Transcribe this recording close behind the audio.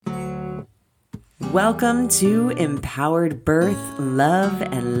Welcome to Empowered Birth, Love,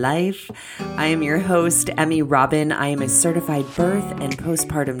 and Life. I am your host, Emmy Robin. I am a certified birth and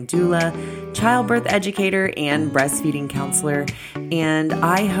postpartum doula, childbirth educator, and breastfeeding counselor. And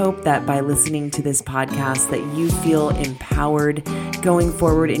I hope that by listening to this podcast that you feel empowered going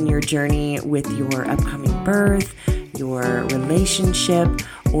forward in your journey with your upcoming birth, your relationship,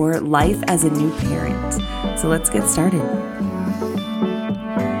 or life as a new parent. So let's get started.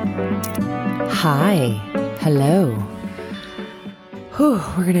 Hi. Hello. We're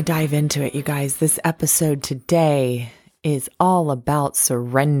going to dive into it, you guys. This episode today is all about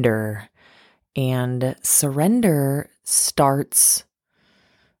surrender. And surrender starts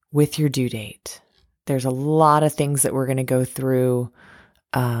with your due date. There's a lot of things that we're going to go through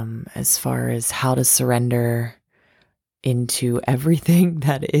as far as how to surrender into everything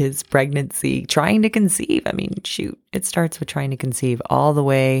that is pregnancy, trying to conceive. I mean, shoot, it starts with trying to conceive all the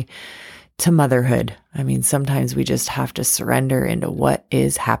way to motherhood. I mean, sometimes we just have to surrender into what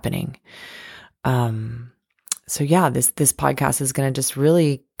is happening. So yeah, this podcast is going to just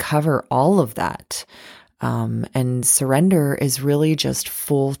really cover all of that. And surrender is really just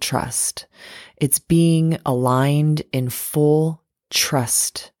full trust. It's being aligned in full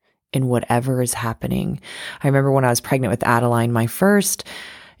trust in whatever is happening. I remember when I was pregnant with Adeline, my first,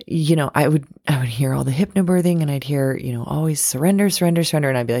 I would hear all the hypnobirthing and I'd hear, always surrender.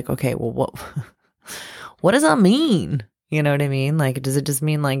 And I'd be like, okay, well, what does that mean? You know what I mean? Like, does it just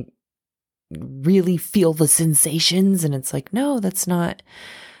mean like really feel the sensations? And it's like, no, that's not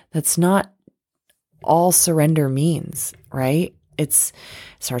all surrender means, right? It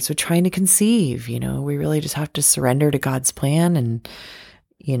starts with trying to conceive, we really just have to surrender to God's plan and,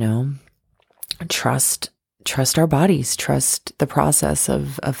 trust our bodies, trust the process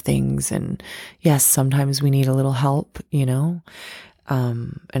of things. And yes, sometimes we need a little help, and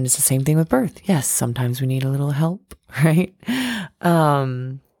it's the same thing with birth. Yes, sometimes we need a little help, right?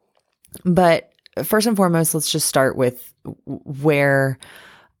 But first and foremost, let's just start with where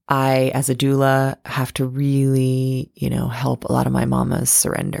I, as a doula, have to really, help a lot of my mamas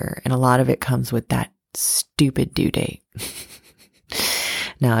surrender. And a lot of it comes with that stupid due date.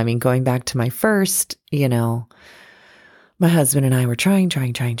 Now, I mean, going back to my first, my husband and I were trying,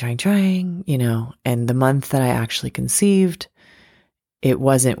 and the month that I actually conceived, it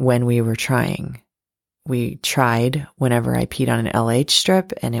wasn't when we were trying. We tried whenever I peed on an LH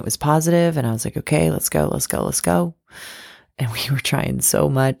strip and it was positive, and I was like, okay, let's go. And we were trying so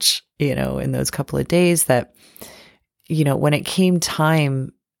much, in those couple of days that, when it came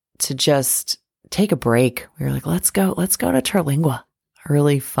time to just take a break, we were like, let's go to Terlingua. A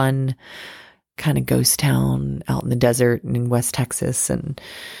really fun kind of ghost town out in the desert in West Texas. And I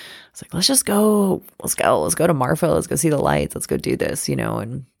was like, let's go to Marfa. Let's go see the lights. Let's go do this,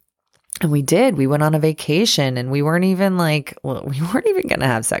 and we did. We went on a vacation and we weren't even going to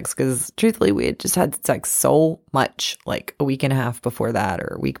have sex because truthfully, we had just had sex so much like a week and a half before that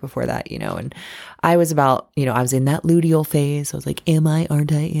or a week before that, and I was about, I was in that luteal phase. I was like, am I,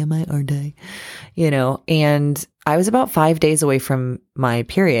 aren't I, and I was about 5 days away from my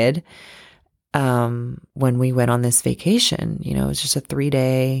period when we went on this vacation. It was just a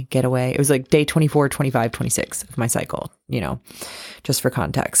 3-day getaway. It was like day 24, 25, 26 of my cycle, just for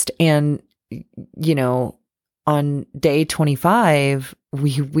context. And, on day 25,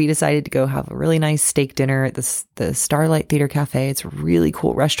 we decided to go have a really nice steak dinner at the Starlight Theater Cafe. It's a really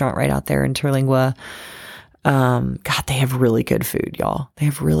cool restaurant right out there in Terlingua. God, they have really good food, y'all. They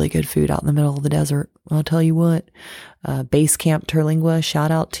have really good food out in the middle of the desert. I'll tell you what, Base Camp Terlingua,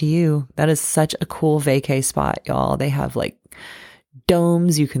 shout out to you. That is such a cool vacay spot, y'all. They have like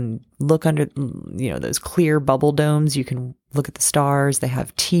domes. You can look under, those clear bubble domes. You can look at the stars. They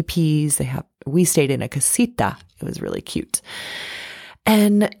have teepees. We stayed in a casita. It was really cute.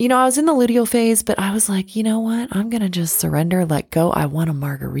 And, I was in the luteal phase, but I was like, you know what? I'm going to just surrender, let go. I want a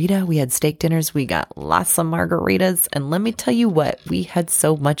margarita. We had steak dinners. We got lots of margaritas. And let me tell you what, we had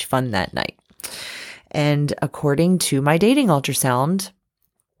so much fun that night. And according to my dating ultrasound,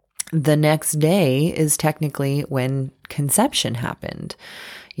 the next day is technically when conception happened.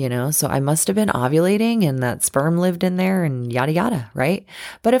 So I must have been ovulating and that sperm lived in there and yada, yada, right?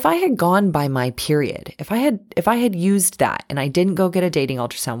 But if I had gone by my period, if I had used that and I didn't go get a dating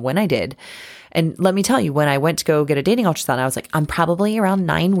ultrasound when I did, and let me tell you, when I went to go get a dating ultrasound, I was like, I'm probably around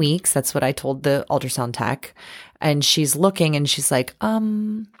 9 weeks. That's what I told the ultrasound tech. And she's looking and she's like,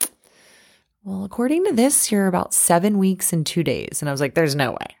 well, according to this, you're about 7 weeks and 2 days. And I was like, there's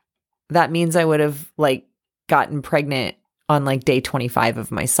no way. That means I would have gotten pregnant on day 25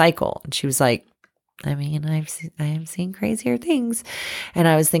 of my cycle. And she was like, I mean, I have seen crazier things. And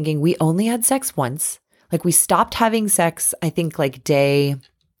I was thinking, we only had sex once. Like we stopped having sex, I think like day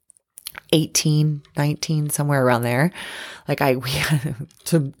 18, 19, somewhere around there. Like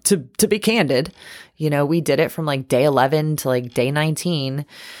to be candid, we did it from like day 11 to like day 19.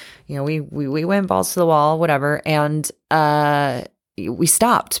 We went balls to the wall, whatever. And, we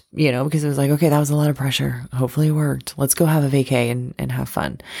stopped, because it was like, okay, that was a lot of pressure. Hopefully it worked. Let's go have a vacay and have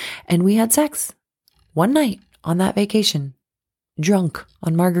fun. And we had sex one night on that vacation, drunk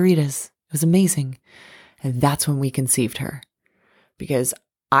on margaritas. It was amazing. And that's when we conceived her, because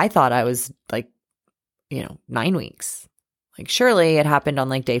I thought I was like, 9 weeks. Like surely it happened on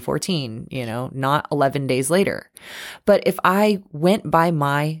like day 14, not 11 days later. But if I went by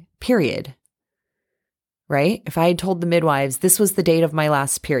my period, right? If I had told the midwives, this was the date of my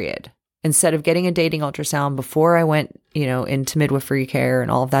last period, instead of getting a dating ultrasound before I went, into midwifery care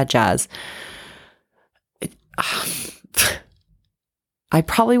and all of that jazz, I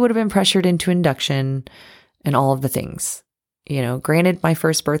probably would have been pressured into induction and all of the things. Granted, my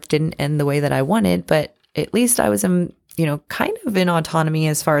first birth didn't end the way that I wanted, but at least I was in, kind of in autonomy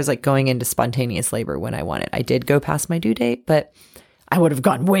as far as like going into spontaneous labor when I wanted. I did go past my due date, but I would have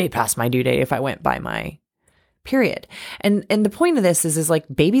gone way past my due date if I went by my period. And the point of this is like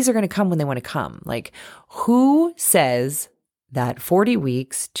babies are going to come when they want to come. Like who says that 40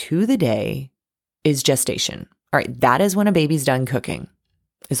 weeks to the day is gestation? All right, that is when a baby's done cooking.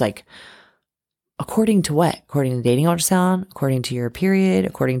 It's like, according to what? According to dating ultrasound, according to your period,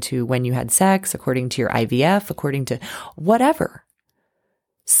 according to when you had sex, according to your IVF, according to whatever.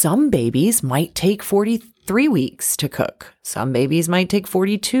 Some babies might take 43 weeks to cook. Some babies might take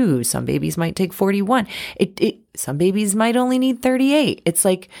 42. Some babies might take 41. Some babies might only need 38. It's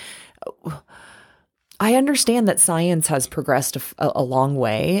like, I understand that science has progressed a long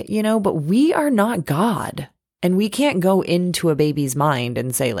way, but we are not God. And we can't go into a baby's mind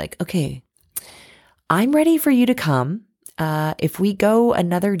and say like, okay, I'm ready for you to come. If we go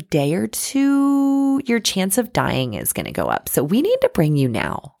another day or two, your chance of dying is going to go up. So we need to bring you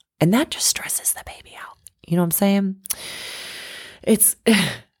now. And that just stresses the baby out. You know what I'm saying? It's,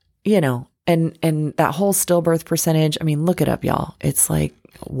 and that whole stillbirth percentage, I mean, look it up, y'all. It's like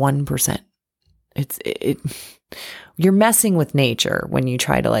 1%. You're messing with nature when you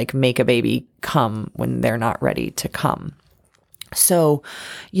try to like make a baby come when they're not ready to come. So,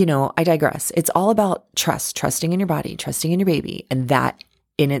 I digress. It's all about trusting in your body, trusting in your baby. And that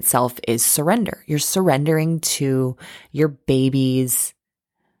in itself is surrender. You're surrendering to your baby's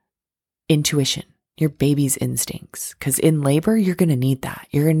intuition, your baby's instincts. Because in labor, you're going to need that.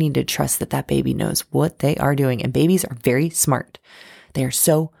 You're going to need to trust that that baby knows what they are doing. And babies are very smart. They are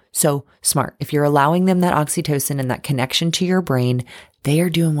so smart. If you're allowing them that oxytocin and that connection to your brain, they are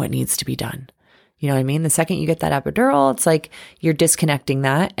doing what needs to be done. You know what I mean? The second you get that epidural, it's like you're disconnecting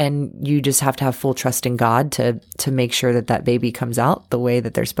that, and you just have to have full trust in God to make sure that that baby comes out the way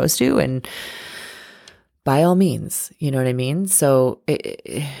that they're supposed to. And by all means, you know what I mean? So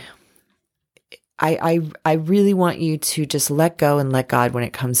I really want you to just let go and let God when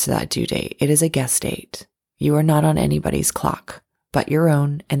it comes to that due date. It is a guest date. You are not on anybody's clock but your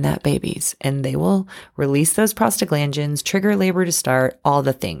own and that baby's, and they will release those prostaglandins, trigger labor to start, all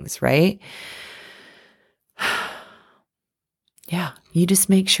the things, right? Yeah, you just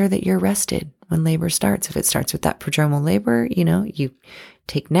make sure that you're rested when labor starts. If it starts with that prodromal labor, you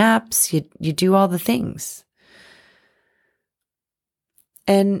take naps, you do all the things.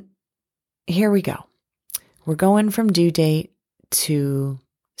 And here we go. We're going from due date to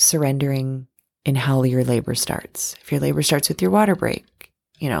surrendering in how your labor starts. If your labor starts with your water break,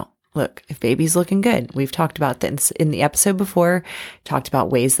 look, if baby's looking good, we've talked about this in the episode before, talked about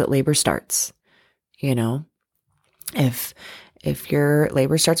ways that labor starts, If your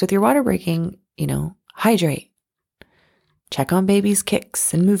labor starts with your water breaking, hydrate, check on baby's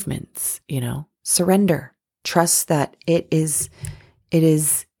kicks and movements, surrender, trust that it is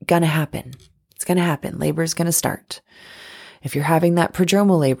going to happen. It's going to happen. Labor is going to start. If you're having that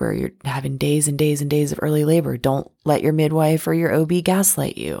prodromal labor, you're having days and days and days of early labor. Don't let your midwife or your OB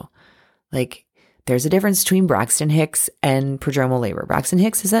gaslight you. Like, there's a difference between Braxton Hicks and prodromal labor. Braxton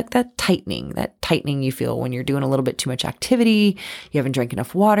Hicks is like that tightening you feel when you're doing a little bit too much activity, you haven't drank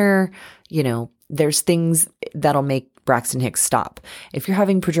enough water, there's things that'll make Braxton Hicks stop. If you're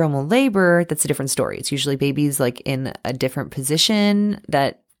having prodromal labor, that's a different story. It's usually babies like in a different position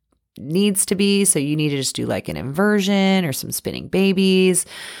that needs to be. So you need to just do like an inversion or some spinning babies,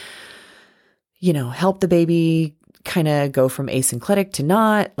 help the baby kind of go from asynclitic to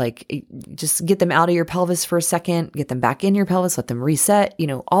not, like just get them out of your pelvis for a second, get them back in your pelvis, let them reset,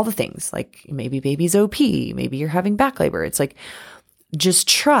 all the things. Like maybe baby's OP, maybe you're having back labor. It's like, just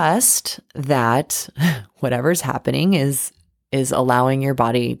trust that whatever's happening is allowing your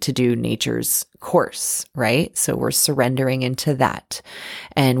body to do nature's course, right? So we're surrendering into that,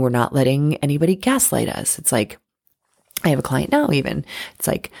 and we're not letting anybody gaslight us. It's like, I have a client now even. It's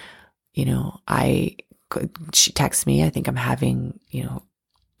like, she texts me, I think I'm having,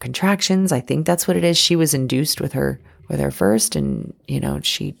 contractions. I think that's what it is. She was induced with her first, and,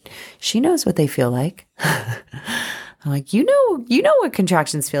 she knows what they feel like. I'm like, you know what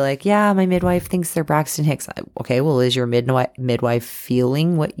contractions feel like. Yeah, my midwife thinks they're Braxton Hicks. Okay, well, is your midwife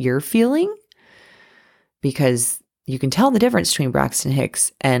feeling what you're feeling? Because you can tell the difference between Braxton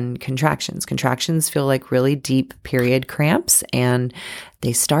Hicks and contractions. Contractions feel like really deep period cramps, and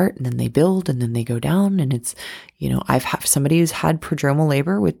they start and then they build and then they go down. And it's, I've had somebody who's had prodromal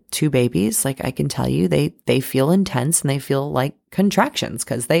labor with 2 babies. Like, I can tell you, they feel intense and they feel like contractions,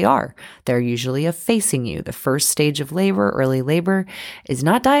 because they're usually effacing you. The first stage of labor, early labor, is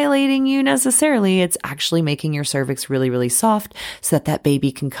not dilating you necessarily. It's actually making your cervix really, really soft so that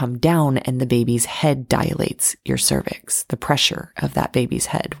baby can come down, and the baby's head dilates your cervix. The pressure of that baby's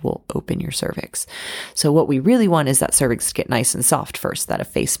head will open your cervix. So what we really want is that cervix to get nice and soft first. That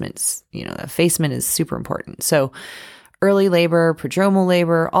effacement is super important. So early labor, prodromal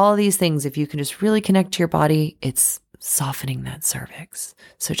labor, all these things, if you can just really connect to your body, it's softening that cervix.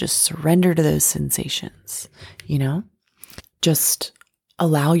 So just surrender to those sensations, just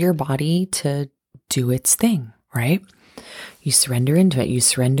allow your body to do its thing, right? You surrender into it. You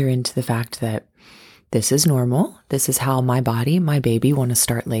surrender into the fact that this is normal. This is how my body, my baby want to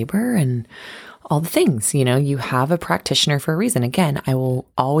start labor, and all the things. You have a practitioner for a reason. Again, I will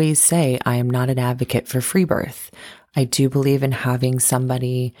always say I am not an advocate for free birth. I do believe in having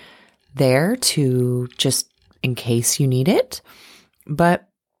somebody there to just in case you need it, but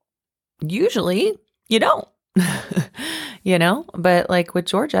usually you don't, but like with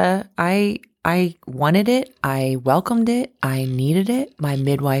Georgia, I wanted it. I welcomed it. I needed it. My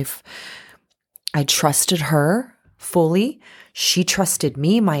midwife, I trusted her fully. She trusted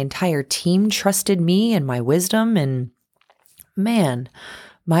me. My entire team trusted me and my wisdom. And man,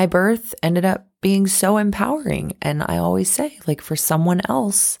 my birth ended up being so empowering. And I always say, like, for someone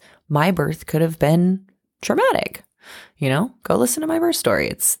else, my birth could have been traumatic. Go listen to my birth story.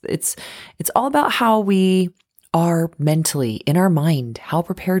 It's all about how we are mentally in our mind, how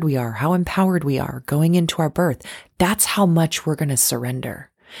prepared we are, how empowered we are going into our birth. That's how much we're going to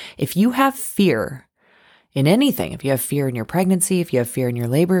surrender. If you have fear in anything, if you have fear in your pregnancy, if you have fear in your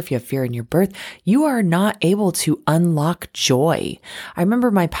labor, if you have fear in your birth, you are not able to unlock joy. I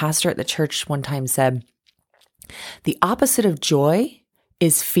remember my pastor at the church one time said, the opposite of joy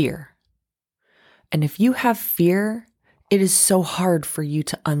is fear. And if you have fear, it is so hard for you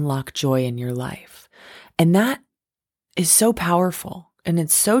to unlock joy in your life. And that is so powerful. And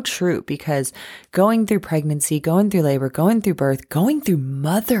it's so true, because going through pregnancy, going through labor, going through birth, going through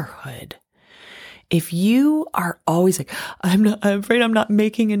motherhood, if you are always like, I'm afraid I'm not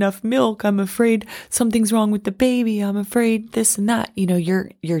making enough milk. I'm afraid something's wrong with the baby. I'm afraid this and that.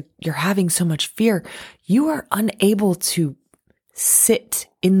 You're having so much fear. You are unable to sit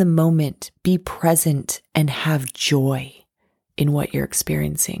in the moment, be present, and have joy in what you're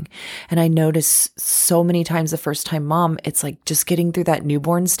experiencing. And I notice so many times the first time mom, it's like just getting through that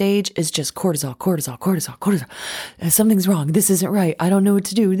newborn stage is just cortisol. Something's wrong. This isn't right. I don't know what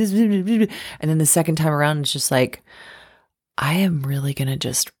to do. And then the second time around, it's just like, I am really going to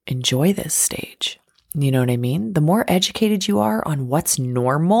just enjoy this stage. You know what I mean? The more educated you are on what's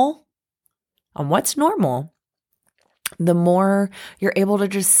normal, the more you're able to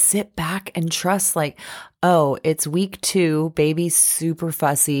just sit back and trust, like, oh, it's week 2, baby's super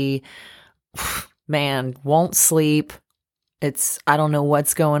fussy, man, won't sleep. I don't know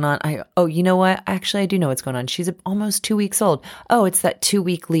what's going on. You know what? Actually, I do know what's going on. She's almost 2 weeks old. Oh, it's that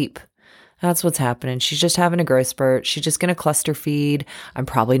 2-week leap. That's what's happening. She's just having a growth spurt. She's just going to cluster feed. I'm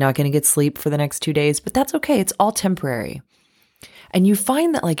probably not going to get sleep for the next 2 days, but that's okay. It's all temporary. And you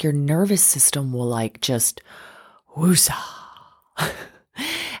find that like your nervous system will like just woosah.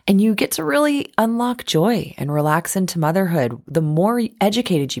 And you get to really unlock joy and relax into motherhood the more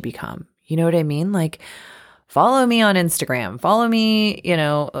educated you become. You know what I mean? Like, follow me on Instagram, follow me,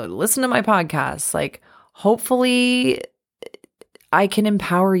 listen to my podcasts. Like, hopefully I can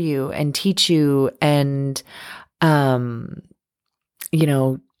empower you and teach you and, to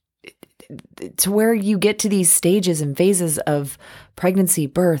where you get to these stages and phases of pregnancy,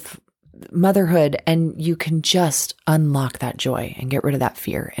 birth, motherhood, and you can just unlock that joy and get rid of that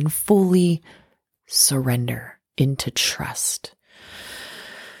fear and fully surrender into trust.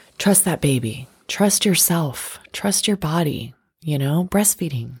 Trust that baby. Trust yourself. Trust your body.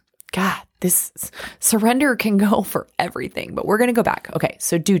 Breastfeeding. God, this surrender can go for everything, but we're going to go back. Okay,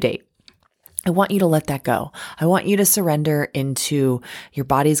 so due date. I want you to let that go. I want you to surrender into your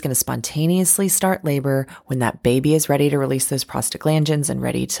body's going to spontaneously start labor when that baby is ready to release those prostaglandins and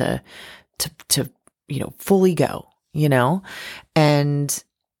ready to fully go, And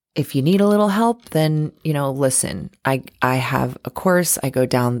if you need a little help, then, listen, I have a course, I go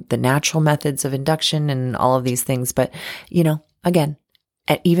down the natural methods of induction and all of these things. But, again,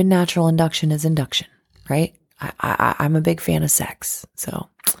 even natural induction is induction, right? I'm a big fan of sex. So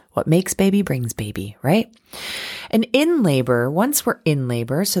what makes baby brings baby, right? And in labor, once we're in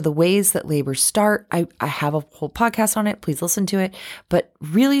labor, so the ways that labor start, I have a whole podcast on it. Please listen to it. But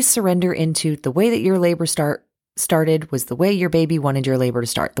really surrender into the way that your labor started was the way your baby wanted your labor to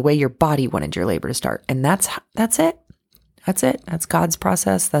start, the way your body wanted your labor to start. And that's it. That's it. That's God's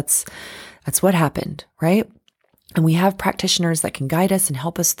process. That's what happened, right? And we have practitioners that can guide us and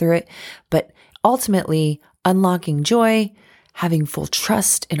help us through it. But ultimately, unlocking joy, having full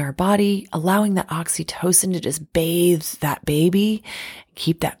trust in our body, allowing that oxytocin to just bathe that baby,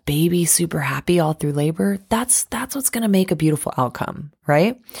 keep that baby super happy all through labor. That's what's going to make a beautiful outcome,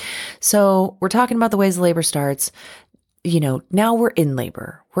 right? So we're talking about the ways labor starts. Now we're in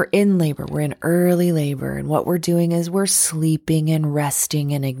labor. We're in early labor. And what we're doing is we're sleeping and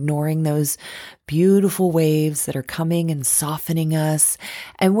resting and ignoring those beautiful waves that are coming and softening us.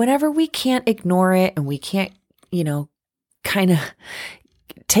 And whenever we can't ignore it and we can't, kind of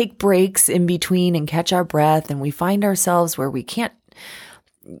take breaks in between and catch our breath, and we find ourselves where we can't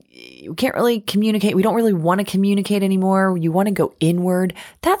really communicate. We don't really want to communicate anymore. You want to go inward.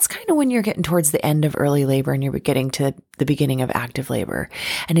 That's kind of when you're getting towards the end of early labor and you're getting to the beginning of active labor.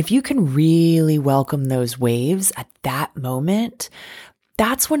 And if you can really welcome those waves at that moment,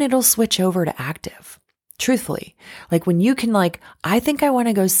 that's when it'll switch over to active. Truthfully, like when you can I think I want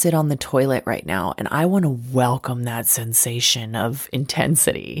to go sit on the toilet right now and I want to welcome that sensation of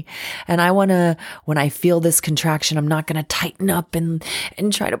intensity. And I want to, when I feel this contraction, I'm not going to tighten up and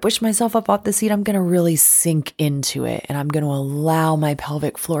try to push myself up off the seat. I'm going to really sink into it. And I'm going to allow my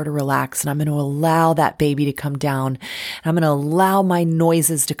pelvic floor to relax. And I'm going to allow that baby to come down. And I'm going to allow my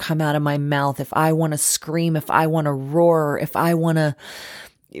noises to come out of my mouth. If I want to scream, if I want to roar, if I want to,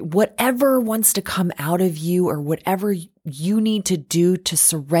 whatever wants to come out of you or whatever you need to do to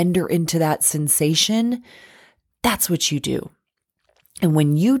surrender into that sensation, that's what you do. And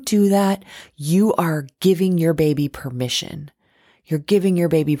when you do that, you are giving your baby permission. You're giving your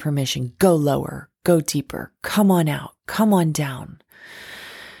baby permission. Go lower, go deeper, come on out, come on down.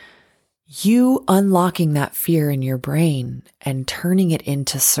 You unlocking that fear in your brain and turning it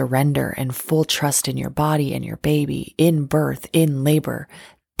into surrender and full trust in your body and your baby in birth, in labor.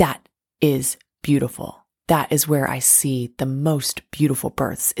 That is beautiful. That is where I see the most beautiful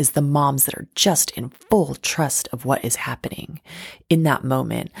births, is the moms that are just in full trust of what is happening in that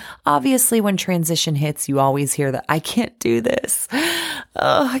moment. Obviously, when transition hits, you always hear that, I can't do this.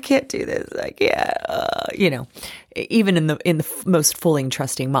 Oh, I can't do this. I can't, even in the most fully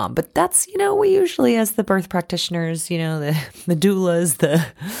trusting mom. But that's, we usually, as the birth practitioners, the doulas, the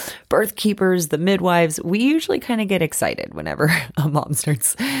birth keepers, the midwives, we usually kind of get excited whenever a mom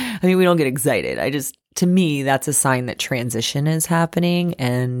starts. We don't get excited. To me, that's a sign that transition is happening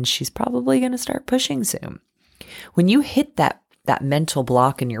and she's probably going to start pushing soon. When you hit that mental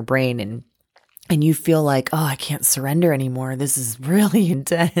block in your brain and you feel like, oh, I can't surrender anymore. This is really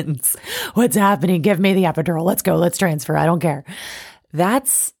intense. What's happening? Give me the epidural. Let's go. Let's transfer. I don't care.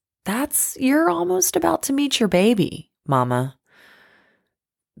 That's you're almost about to meet your baby, mama.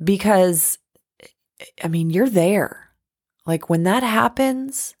 Because, you're there. Like when that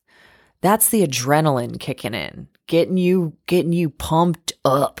happens, that's the adrenaline kicking in, getting you pumped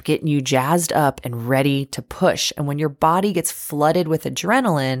up, getting you jazzed up and ready to push. And when your body gets flooded with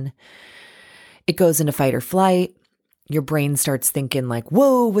adrenaline, it goes into fight or flight. Your brain starts thinking like,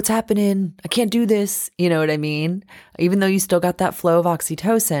 whoa, what's happening? I can't do this. You know what I mean? Even though you still got that flow of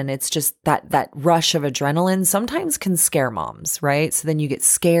oxytocin, it's just that rush of adrenaline sometimes can scare moms, right? So then you get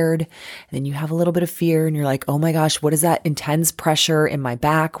scared and then you have a little bit of fear and you're like, oh my gosh, what is that intense pressure in my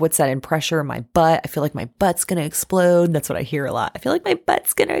back? What's that in pressure in my butt? I feel like my butt's going to explode. That's what I hear a lot. I feel like my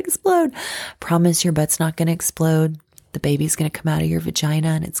butt's going to explode. Promise your butt's not going to explode. The baby's going to come out of your vagina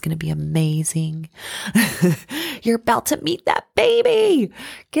and it's going to be amazing. You're about to meet that baby.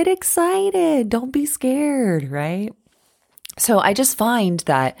 Get excited. Don't be scared, right? So I just find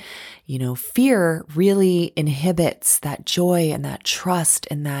that, fear really inhibits that joy and that trust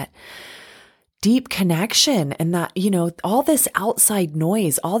and that deep connection and that, all this outside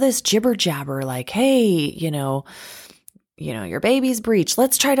noise, all this jibber jabber, like, hey, your baby's breech.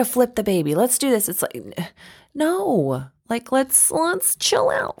 Let's try to flip the baby. Let's do this. It's like, no, like, let's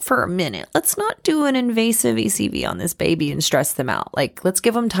chill out for a minute. Let's not do an invasive ECV on this baby and stress them out. Like, let's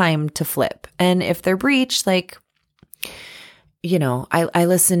give them time to flip. And if they're breech, like, I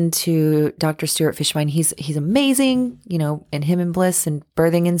listened to Dr. Stuart Fishbein. He's amazing, and him and Bliss and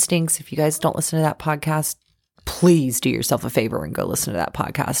Birthing Instincts. If you guys don't listen to that podcast, please do yourself a favor and go listen to that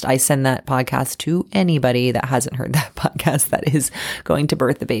podcast. I send that podcast to anybody that hasn't heard that podcast that is going to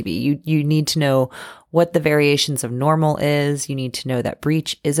birth the baby. You need to know what the variations of normal is. You need to know that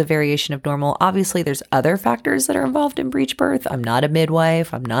breech is a variation of normal. Obviously, there's other factors that are involved in breech birth. I'm not a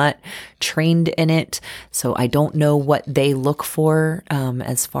midwife. I'm not trained in it. So I don't know what they look for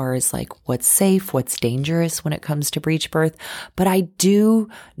as far as like what's safe, what's dangerous when it comes to breech birth. But I do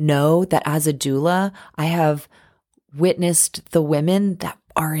know that as a doula, I have witnessed the women that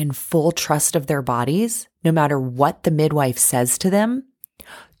are in full trust of their bodies, no matter what the midwife says to them.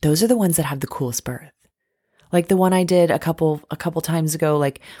 Those are the ones that have the coolest birth. Like the one I did a couple times ago,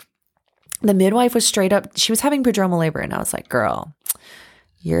 like the midwife was straight up, she was having prodromal labor. And I was like, girl,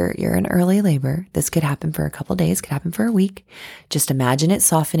 you're in early labor. This could happen for a couple days, could happen for a week. Just imagine it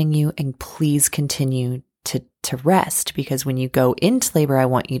softening you and please continue to rest, because when you go into labor, I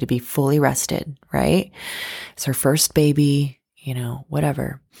want you to be fully rested, right? It's her first baby,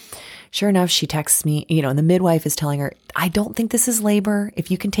 whatever. Sure enough, she texts me, and the midwife is telling her, I don't think this is labor.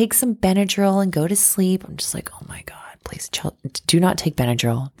 If you can take some Benadryl and go to sleep. I'm just like, oh my God, please chill. Do not take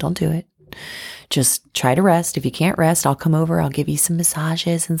Benadryl. Don't do it. Just try to rest. If you can't rest, I'll come over. I'll give you some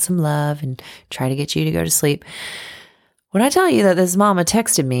massages and some love and try to get you to go to sleep. When I tell you that this mama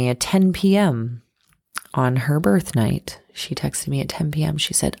texted me at 10 p.m. on her birth night, she texted me at 10 p.m.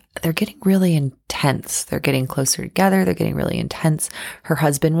 She said, they're getting really intense. They're getting closer together. They're getting really intense. Her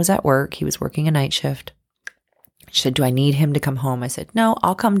husband was at work. He was working a night shift. She said, do I need him to come home? I said, no,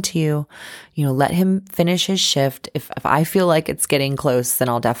 I'll come to you. Let him finish his shift. If I feel like it's getting close, then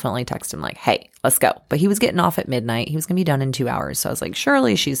I'll definitely text him like, hey, let's go. But he was getting off at midnight. He was going to be done in 2 hours. So I was like,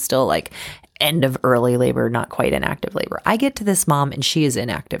 surely she's still like end of early labor, not quite in active labor. I get to this mom and she is in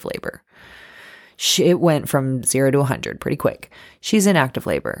active labor. It went from 0 to 100 pretty quick. She's in active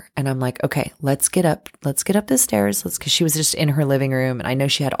labor. And I'm like, okay, let's get up the stairs. Cause she was just in her living room. And I know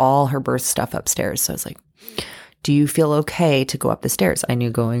she had all her birth stuff upstairs. So I was like, do you feel okay to go up the stairs? I knew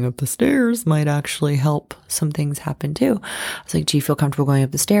going up the stairs might actually help some things happen too. I was like, do you feel comfortable going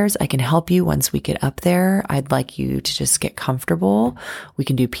up the stairs? I can help you once we get up there. I'd like you to just get comfortable. We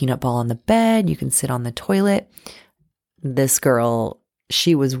can do peanut ball on the bed. You can sit on the toilet. This girl,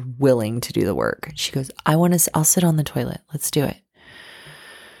 she was willing to do the work. She goes, I'll sit on the toilet. Let's do it.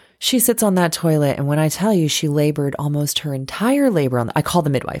 She sits on that toilet. And when I tell you, she labored almost her entire labor I call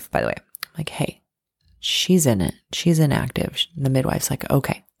the midwife, by the way. I'm like, hey, she's in it. She's inactive. The midwife's like,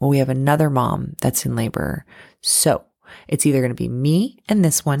 okay, well, we have another mom that's in labor. So it's either going to be me and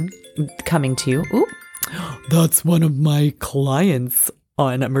this one coming to you. Ooh, that's one of my clients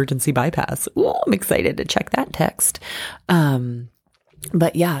on emergency bypass. Ooh, I'm excited to check that text.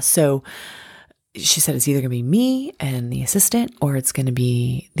 But yeah, so she said it's either going to be me and the assistant or it's going to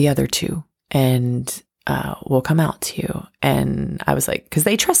be the other two. And we'll come out to you. And I was like, because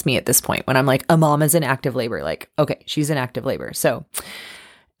they trust me at this point when I'm like, a mom is in active labor. Like, okay, she's in active labor. So,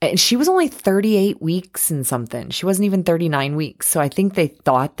 and she was only 38 weeks and something. She wasn't even 39 weeks. So I think they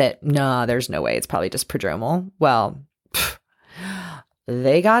thought that, nah, there's no way. It's probably just prodromal. Well,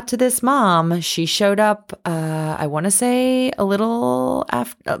 they got to this mom. She showed up, I want to say a little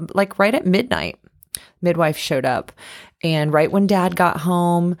after, like right at midnight. Midwife showed up and right when dad got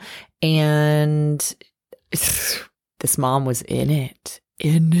home, and this mom was in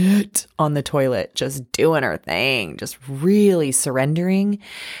it on the toilet, just doing her thing, just really surrendering.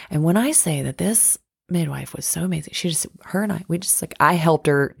 And when I say that this midwife was so amazing, her and I helped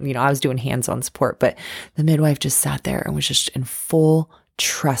her, I was doing hands-on support, but the midwife just sat there and was just in full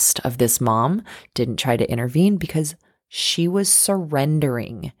trust of this mom, didn't try to intervene because she was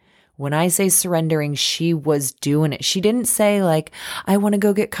surrendering. When I say surrendering, she was doing it. She didn't say like, I want to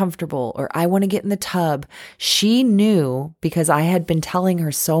go get comfortable or I want to get in the tub. She knew, because I had been telling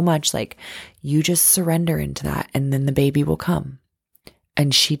her so much, like, you just surrender into that and then the baby will come.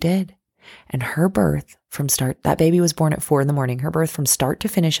 And she did. And her birth from start, that baby was born at 4 a.m. Her birth from start to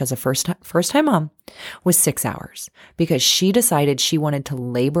finish as a first time mom was 6 hours because she decided she wanted to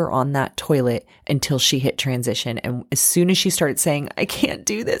labor on that toilet until she hit transition. And as soon as she started saying, I can't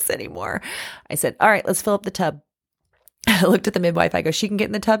do this anymore, I said, all right, let's fill up the tub. I looked at the midwife. I go, she can get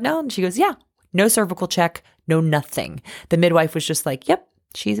in the tub now? And she goes, yeah, no cervical check, no nothing. The midwife was just like, yep,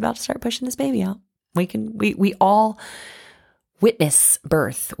 she's about to start pushing this baby out. We all witness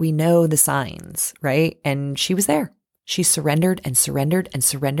birth. We know the signs, right? And she was there. She surrendered and surrendered and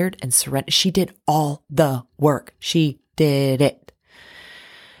surrendered and surrendered. She did all the work. She did it.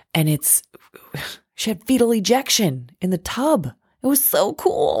 And she had fetal ejection in the tub. It was so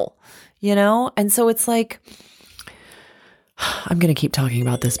cool, And so it's like, I'm going to keep talking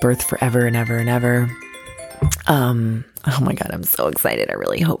about this birth forever and ever and ever. Oh my God, I'm so excited. I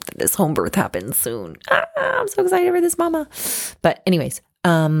really hope that this home birth happens soon. I'm so excited for this mama. But anyways,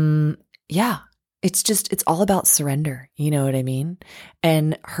 yeah, it's all about surrender. You know what I mean?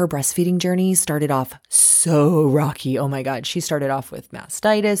 And her breastfeeding journey started off so rocky. Oh my God. She started off with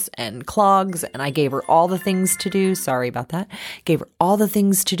mastitis and clogs, and I gave her all the things to do. Sorry about that. Gave her all the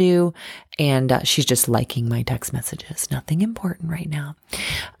things to do. And she's just liking my text messages. Nothing important right now.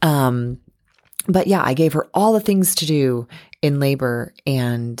 But yeah, I gave her all the things to do in labor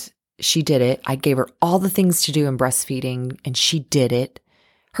and she did it. I gave her all the things to do in breastfeeding and she did it.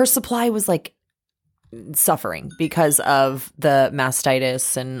 Her supply was like suffering because of the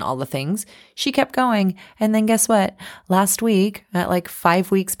mastitis and all the things. She kept going. And then guess what? Last week at like 5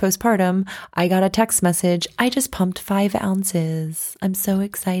 weeks postpartum, I got a text message. I just pumped 5 ounces. I'm so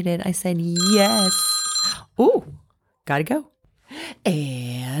excited. I said, yes. Ooh, gotta go.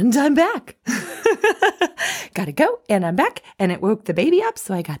 And I'm back. Gotta go. And I'm back. And it woke the baby up.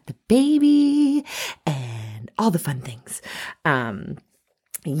 So I got the baby and all the fun things.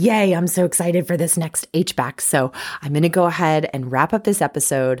 Yay. I'm so excited for this next HBAC. So I'm going to go ahead and wrap up this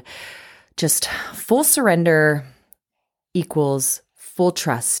episode. Just full surrender equals full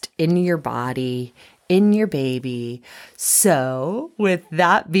trust in your body, in your baby. So with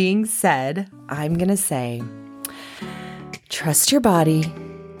that being said, I'm going to say, trust your body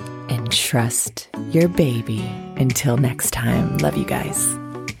and trust your baby. Until next time, love you guys.